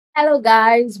Hello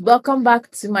guys, welcome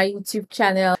back to my YouTube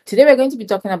channel. Today we're going to be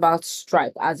talking about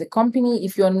Stripe as a company.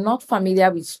 If you're not familiar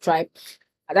with Stripe,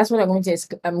 that's what I'm going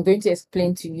to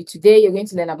explain to you today. You're going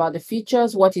to learn about the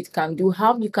features, what it can do,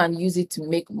 how you can use it to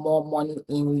make more money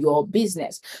in your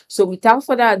business. So without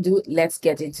further ado, let's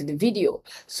get into the video.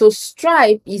 So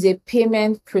Stripe is a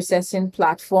payment processing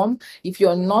platform. If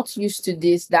you're not used to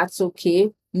this, that's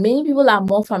okay. Many people are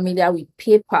more familiar with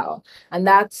PayPal, and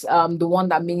that's the one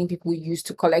that many people use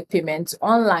to collect payments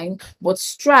online. But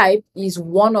Stripe is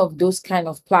one of those kind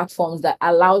of platforms that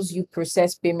allows you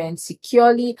process payments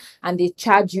securely, and they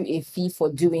charge you a fee for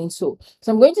doing so.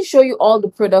 So I'm going to show you all the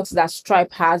products that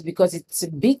Stripe has because it's a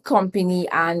big company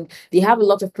and they have a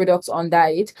lot of products under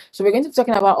it. So we're going to be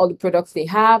talking about all the products they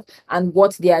have and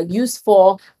what they are used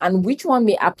for and which one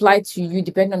may apply to you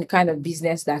depending on the kind of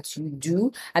business that you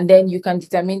do. And then you can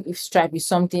determine if Stripe is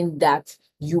something that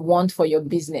you want for your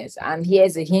business. And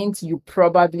here's a hint, you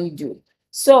probably do.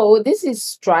 So this is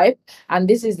Stripe, and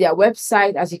this is their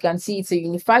website. As you can see, it's a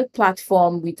unified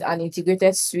platform with an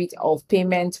integrated suite of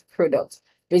payment products.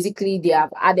 Basically, they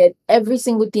have added every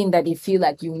single thing that they feel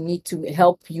like you need to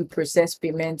help you process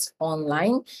payments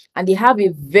online. And they have a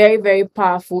very, very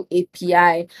powerful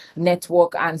API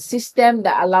network and system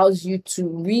that allows you to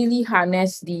really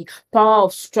harness the power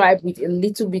of Stripe with a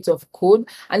little bit of code.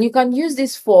 And you can use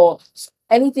this for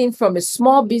anything from a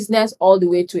small business all the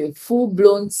way to a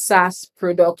full-blown SaaS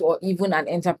product or even an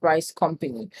enterprise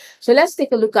company. So let's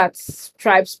take a look at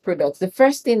Stripe's products. The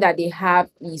first thing that they have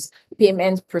is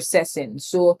payment processing.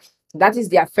 So that is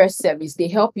their first service. They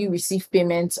help you receive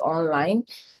payments online.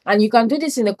 And you can do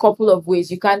this in a couple of ways.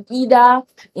 You can either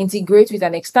integrate with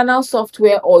an external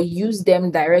software or use them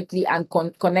directly and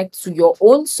connect to your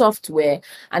own software.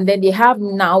 And then they have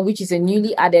now, which is a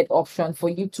newly added option for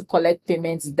you to collect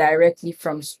payments directly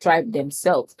from Stripe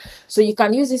themselves. So you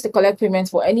can use this to collect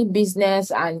payments for any business,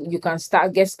 and you can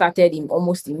get started in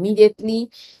almost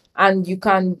immediately. And you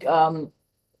can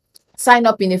sign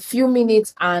up in a few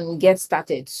minutes and get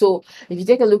started. So if you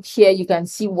take a look here, you can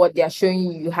see what they are showing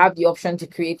you. You have the option to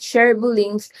create shareable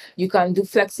links. You can do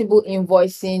flexible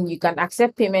invoicing. You can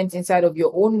accept payments inside of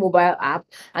your own mobile app.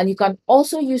 And you can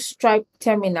also use Stripe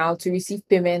Terminal to receive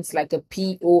payments like a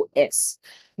POS.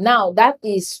 Now, that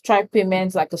is Stripe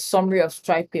payments, like a summary of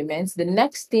Stripe payments. The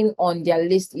next thing on their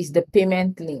list is the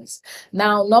payment links.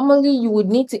 Now, normally you would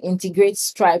need to integrate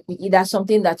Stripe with either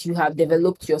something that you have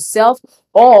developed yourself,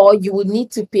 or you would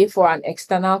need to pay for an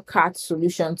external cart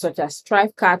solution such as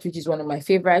Stripe Cart, which is one of my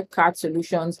favorite cart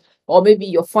solutions, or maybe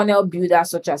your funnel builder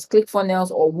such as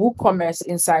ClickFunnels or WooCommerce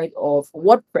inside of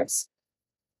WordPress.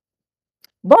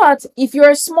 But if you're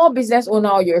a small business owner,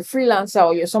 or you're a freelancer,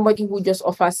 or you're somebody who just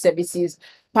offers services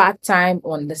part-time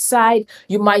on the side,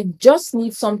 you might just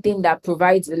need something that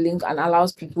provides a link and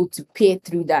allows people to pay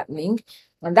through that link.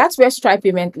 And that's where Stripe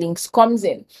Payment Links comes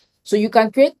in. So you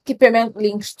can create payment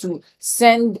links to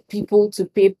send people to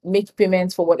make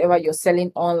payments for whatever you're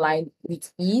selling online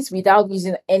with ease without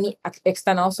using any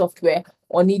external software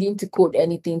or needing to code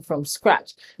anything from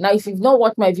scratch. Now, if you've not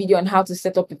watched my video on how to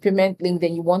set up a payment link,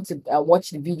 then you want to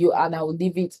watch the video, and I will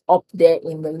leave it up there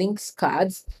in the links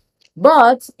cards.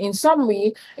 But in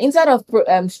summary, inside of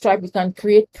Stripe, you can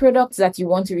create products that you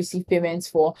want to receive payments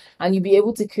for, and you'll be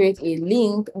able to create a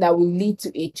link that will lead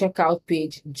to a checkout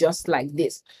page just like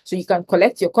this. So you can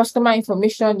collect your customer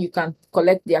information, you can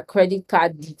collect their credit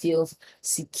card details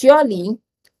securely,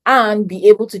 and be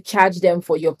able to charge them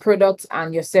for your products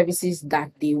and your services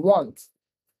that they want.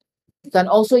 You can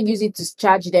also use it to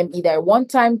charge them either a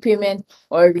one-time payment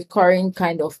or a recurring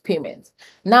kind of payment.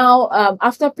 Now,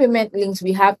 after payment links,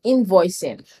 we have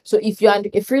invoicing. So if you're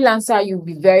a freelancer, you'll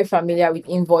be very familiar with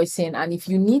invoicing. And if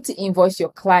you need to invoice your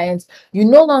clients, you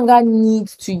no longer need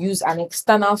to use an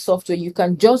external software. You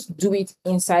can just do it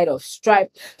inside of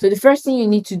Stripe. So the first thing you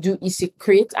need to do is to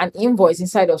create an invoice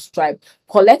inside of Stripe,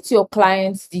 collect your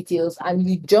client's details, and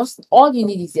all you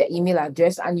need is their email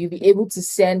address, and you'll be able to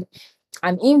send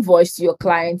an invoice to your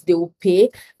client. They will pay,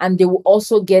 and they will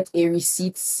also get a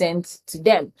receipt sent to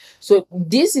them. So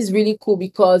this is really cool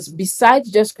because besides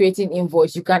just creating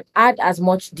invoice, you can add as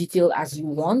much detail as you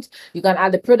want. You can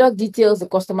add the product details, the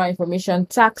customer information,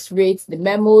 tax rates, the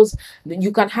memos.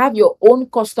 You can have your own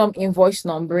custom invoice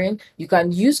numbering. You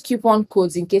can use coupon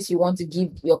codes in case you want to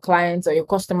give your clients or your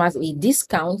customers a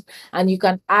discount, and you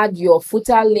can add your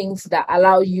footer links that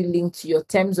allow you link to your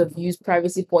terms of use,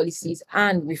 privacy policies,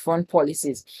 and refund policies.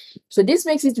 policies. So this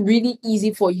makes it really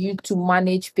easy for you to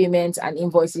manage payments and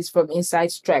invoices from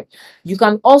inside Stripe. You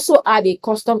can also add a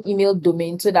custom email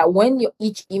domain so that when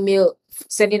each email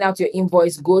sending out your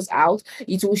invoice goes out,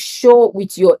 it will show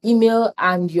with your email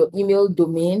and your email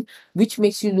domain, which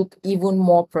makes you look even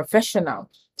more professional.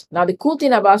 Now, the cool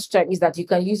thing about Stripe is that you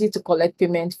can use it to collect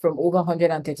payments from over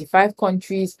 135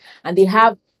 countries, and they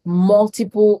have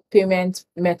multiple payment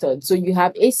methods. So you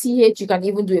have ACH, you can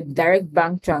even do a direct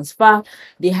bank transfer.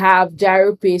 They have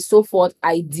GiroPay, so forth,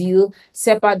 Ideal,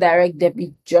 SEPA direct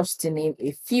debit, just to name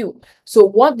a few. So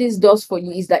what this does for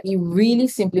you is that it really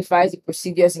simplifies the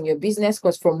procedures in your business,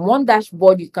 because from one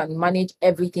dashboard, you can manage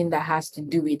everything that has to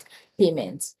do with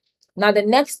payments. Now, the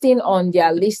next thing on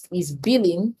their list is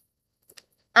billing.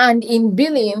 And in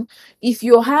billing, if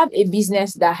you have a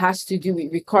business that has to do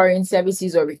with recurring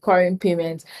services or recurring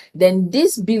payments, then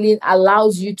this billing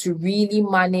allows you to really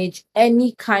manage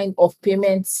any kind of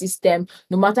payment system,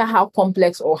 no matter how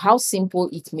complex or how simple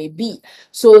it may be.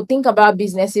 So think about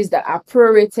businesses that are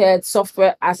prorated,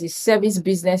 software as a service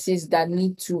businesses that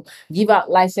need to give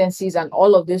out licenses and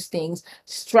all of those things.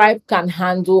 Stripe can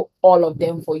handle all of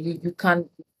them for you. You can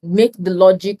make the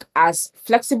logic as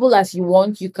flexible as you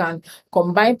want. You can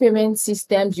combine payment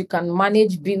systems, you can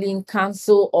manage billing,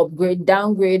 cancel, upgrade,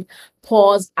 downgrade,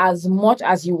 pause, as much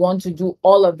as you want to do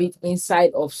all of it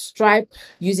inside of Stripe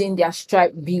using their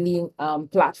Stripe billing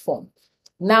platform.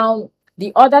 Now,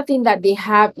 the other thing that they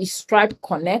have is Stripe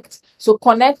Connect. So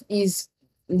Connect is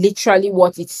literally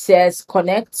what it says,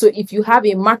 connect. So if you have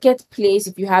a marketplace,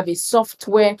 if you have a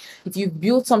software, if you've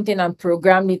built something and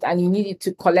programmed it and you need it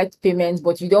to collect payments,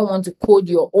 but you don't want to code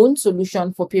your own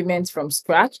solution for payments from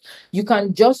scratch, you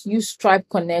can just use Stripe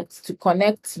Connect to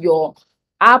connect your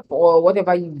app or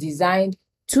whatever you've designed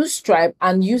to Stripe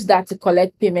and use that to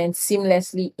collect payments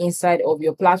seamlessly inside of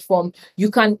your platform.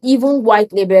 You can even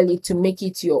white label it to make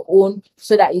it your own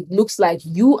so that it looks like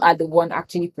you are the one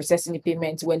actually processing the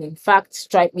payments, when in fact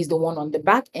Stripe is the one on the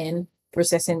back end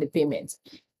processing the payments.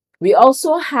 We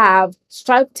also have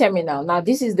Stripe Terminal. Now,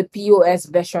 this is the POS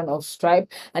version of Stripe,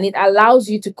 and it allows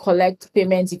you to collect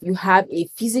payments if you have a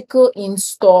physical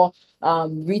in-store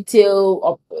retail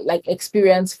or like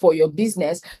experience for your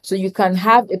business. So you can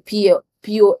have a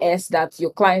POS that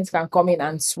your clients can come in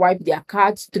and swipe their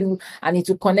cards through, and it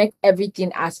will connect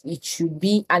everything as it should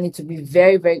be, and it will be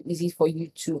very, very easy for you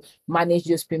to manage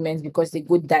those payments because they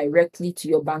go directly to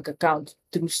your bank account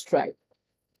through Stripe.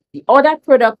 The other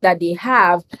product that they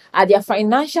have are their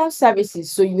financial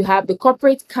services. So you have the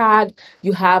corporate card,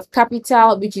 you have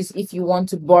capital, which is if you want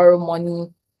to borrow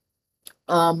money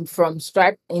from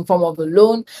Stripe in form of a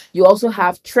loan. You also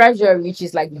have treasury, which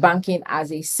is like banking as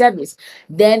a service.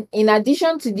 Then in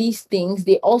addition to these things,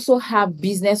 they also have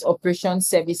business operation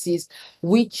services,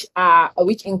 which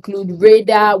include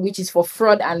Radar, which is for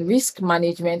fraud and risk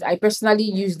management. I personally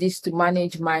use this to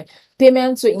manage my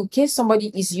payments. So in case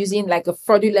somebody is using like a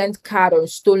fraudulent card or a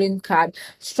stolen card,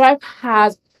 Stripe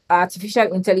has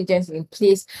artificial intelligence in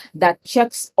place that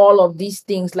checks all of these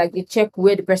things, like they check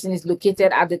where the person is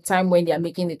located at the time when they are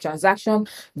making the transaction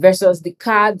versus the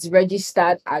card's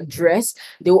registered address.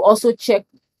 They will also check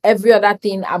every other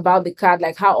thing about the card,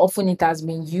 like how often it has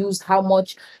been used, how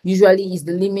much usually is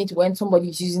the limit when somebody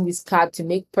is using this card to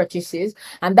make purchases,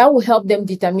 and that will help them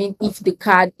determine if the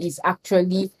card is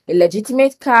actually a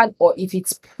legitimate card or if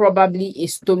it's probably a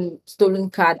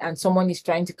stolen card and someone is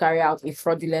trying to carry out a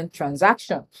fraudulent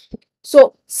transaction.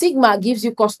 So Sigma gives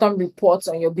you custom reports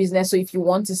on your business. So if you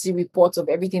want to see reports of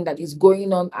everything that is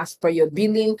going on as per your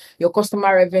billing, your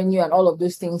customer revenue, and all of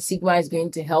those things, Sigma is going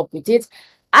to help with it.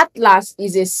 Atlas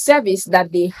is a service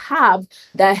that they have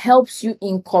that helps you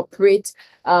incorporate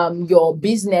your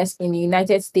business in the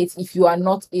United States if you are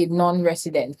not a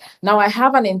non-resident. Now, I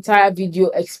have an entire video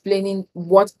explaining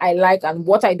what I like and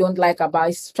what I don't like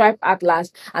about Stripe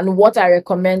Atlas and what I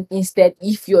recommend instead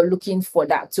if you're looking for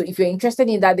that. So if you're interested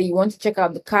in that, then you want to check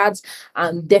out the cards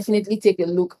and definitely take a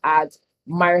look at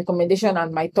my recommendation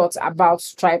and my thoughts about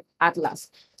Stripe Atlas.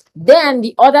 Then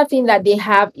the other thing that they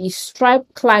have is Stripe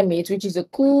Climate, which is a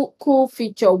cool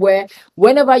feature where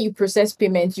whenever you process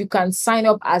payments, you can sign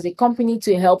up as a company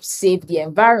to help save the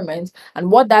environment. And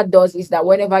what that does is that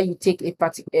whenever you take a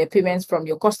particular payments from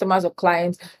your customers or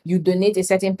clients, you donate a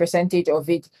certain percentage of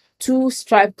it to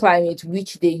Stripe Climate,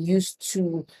 which they use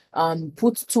to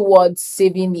put towards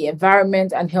saving the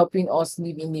environment and helping us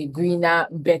live in a greener,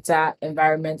 better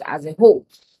environment as a whole.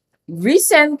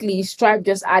 recently Stripe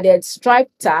just added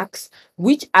Stripe Tax,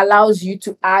 which allows you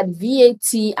to add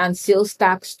VAT and sales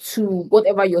tax to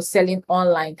whatever you're selling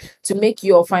online to make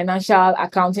your financial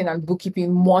accounting and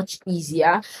bookkeeping much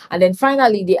easier. And then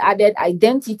finally, they added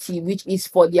Identity, which is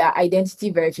for their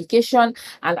identity verification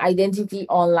and identity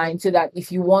online, so that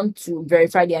if you want to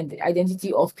verify the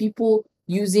identity of people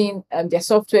using their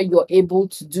software, you're able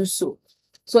to do so.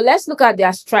 So let's look at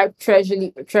their Stripe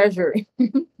treasury.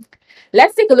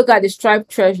 Let's take a look at the Stripe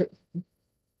treasury.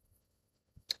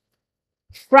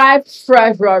 Stripe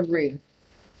treasury.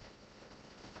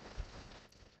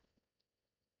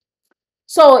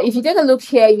 So if you take a look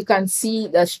here, you can see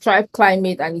the Stripe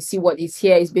climate, and you see what is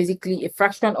here is basically a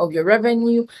fraction of your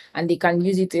revenue, and they can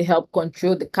use it to help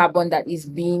control the carbon that is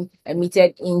being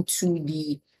emitted into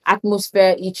the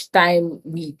atmosphere each time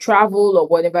we travel or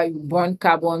whatever you burn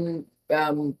carbon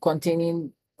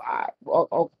containing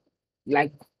or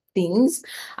like things,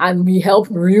 and we help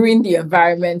ruin the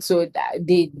environment. So that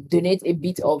they donate a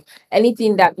bit of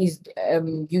anything that is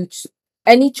used.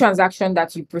 Any transaction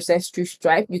that you process through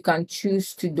Stripe, you can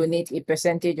choose to donate a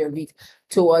percentage of it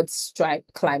towards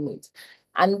Stripe climate.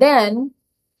 And then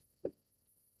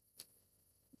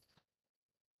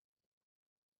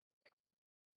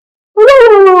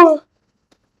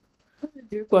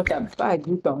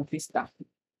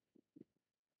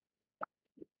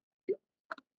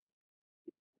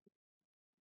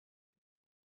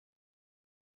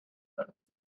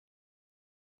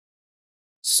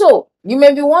so you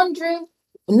may be wondering,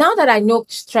 now that I know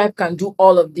Stripe can do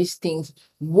all of these things,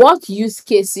 what use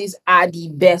cases are the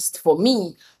best for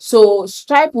me? So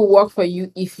Stripe will work for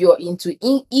you if you're into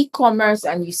e-commerce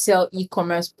and you sell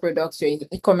e-commerce products, you're in the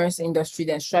e-commerce industry,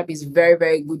 then Stripe is very,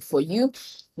 very good for you.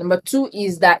 Number two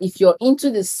is that if you're into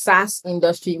the SaaS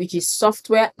industry, which is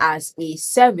software as a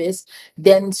service,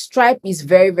 then Stripe is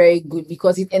very, very good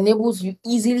because it enables you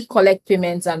easily collect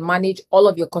payments and manage all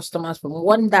of your customers from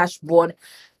one dashboard,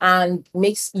 and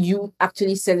makes you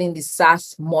actually selling the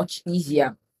SaaS much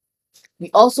easier.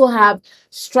 We also have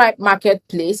Stripe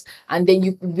Marketplace, and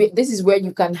then this is where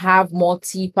you can have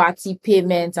multi-party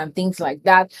payments and things like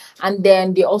that. And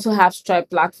then they also have Stripe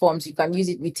platforms. You can use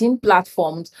it within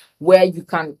platforms where you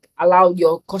can allow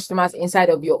your customers inside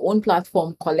of your own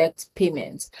platform collect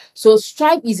payments. So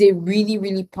Stripe is a really,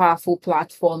 really powerful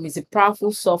platform. It's a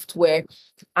powerful software.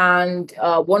 And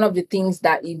one of the things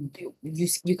that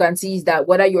you can see is that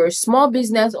whether you're a small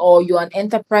business or you're an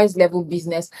enterprise level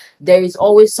business, there is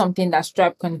always something that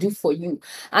Stripe can do for you.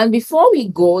 And before we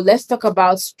go, let's talk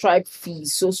about Stripe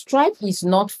fees. So Stripe is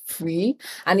not free,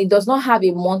 and it does not have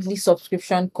a monthly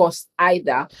subscription cost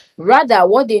either. Rather,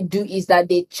 what they do is that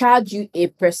they charge you a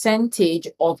percentage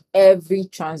of every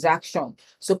transaction.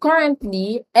 So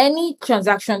currently, any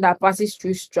transaction that passes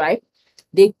through Stripe,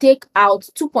 they take out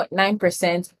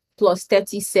 2.9% plus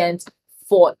 30 cents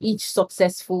for each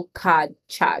successful card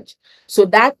charge. So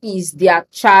that is their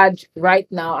charge right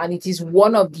now, and it is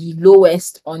one of the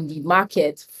lowest on the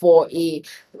market for a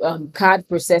card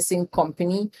processing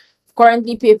company.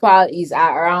 Currently, PayPal is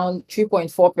at around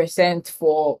 3.4%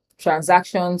 for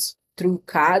transactions through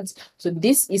cards. So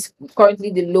this is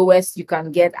currently the lowest you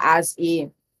can get as a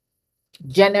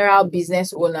general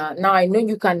business owner. Now, I know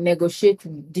you can negotiate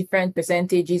different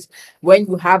percentages when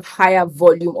you have higher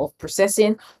volume of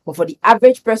processing, but for the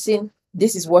average person,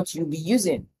 this is what you'll be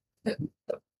using.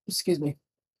 Excuse me.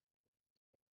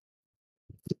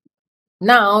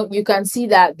 Now you can see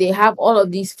that they have all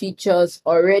of these features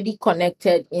already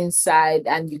connected inside,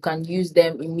 and you can use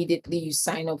them immediately you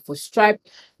sign up for Stripe.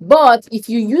 But if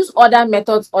you use other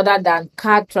methods other than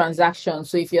card transactions,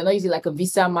 so if you're not using like a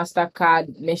Visa,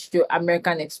 MasterCard, Maestro,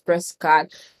 American Express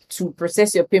card to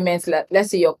process your payments, let's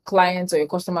say your clients or your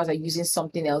customers are using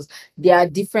something else, there are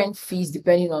different fees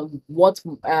depending on what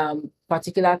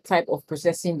particular type of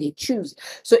processing they choose.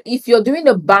 So if you're doing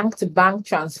a bank to bank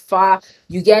transfer,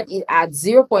 you get it at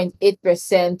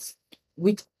 0.8%,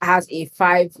 which has a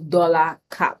 $5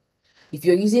 cap. If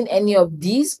you're using any of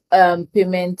these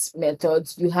payment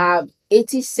methods, you have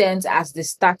 80 cents as the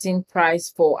starting price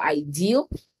for Ideal.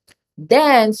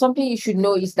 Then something you should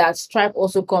know is that Stripe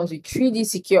also comes with 3D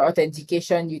secure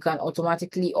authentication. You can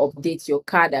automatically update your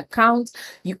card account.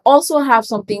 You also have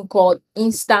something called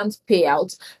instant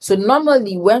payouts. So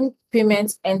normally when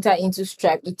payments enter into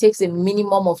Stripe, it takes a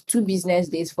minimum of 2 business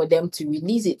days for them to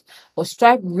release it. But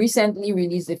Stripe recently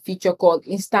released a feature called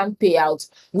instant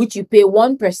payouts, which you pay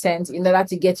 1% in order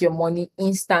to get your money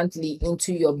instantly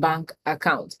into your bank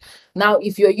account. Now,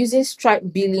 if you're using Stripe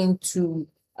billing to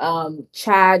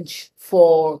charge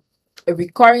for a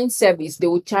recurring service, they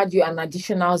will charge you an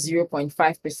additional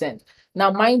 0.5%.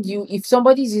 Now, mind you, if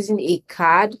somebody's using a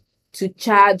card, to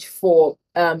charge for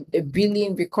a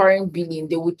billing, recurring billing,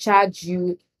 they will charge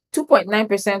you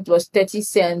 2.9% plus 30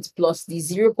 cents plus the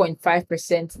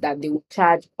 0.5% that they will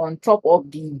charge on top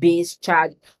of the base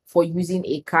charge for using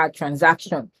a card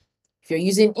transaction. If you're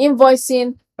using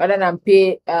invoicing, rather than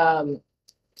pay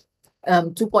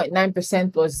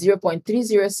 2.9% plus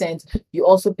 0.30 cents, you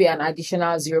also pay an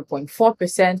additional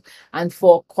 0.4%. And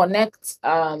for connect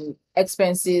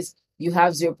expenses, you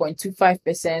have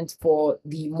 0.25% for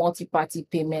the multi-party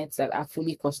payments that are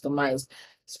fully customized.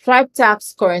 Stripe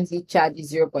Tax currently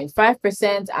charges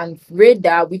 0.5%, and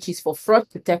Radar, which is for fraud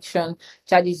protection,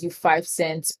 charges you 5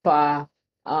 cents per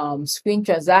screen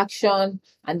transaction,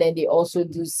 and then they also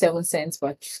do 7 cents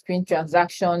per screen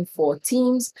transaction for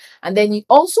Teams, and then it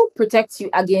also protects you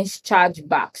against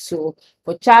chargebacks. So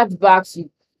for chargebacks,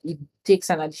 it takes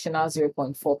an additional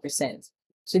 0.4%.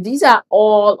 So these are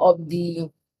all of the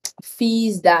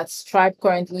fees that Stripe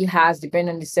currently has,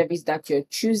 depending on the service that you're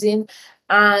choosing,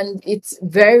 and it's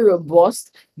very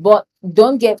robust. But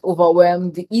don't get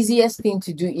overwhelmed. The easiest thing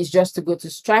to do is just to go to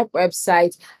Stripe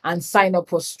website and sign up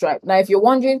for Stripe. Now, if you're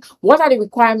wondering what are the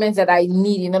requirements that I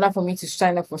need in order for me to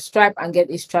sign up for Stripe and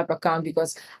get a Stripe account,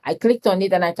 because I clicked on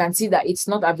it and I can see that it's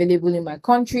not available in my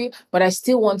country, but I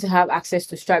still want to have access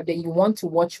to Stripe, then you want to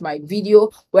watch my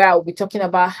video where I'll be talking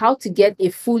about how to get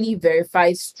a fully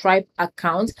verified Stripe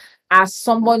account as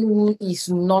someone who is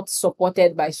not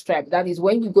supported by Stripe. That is,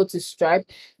 when you go to Stripe,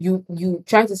 you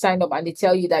try to sign up and they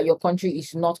tell you that your country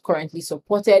is not currently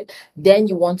supported, then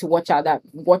you want to watch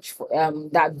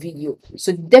that video.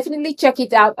 So definitely check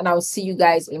it out, and I'll see you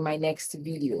guys in my next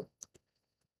video.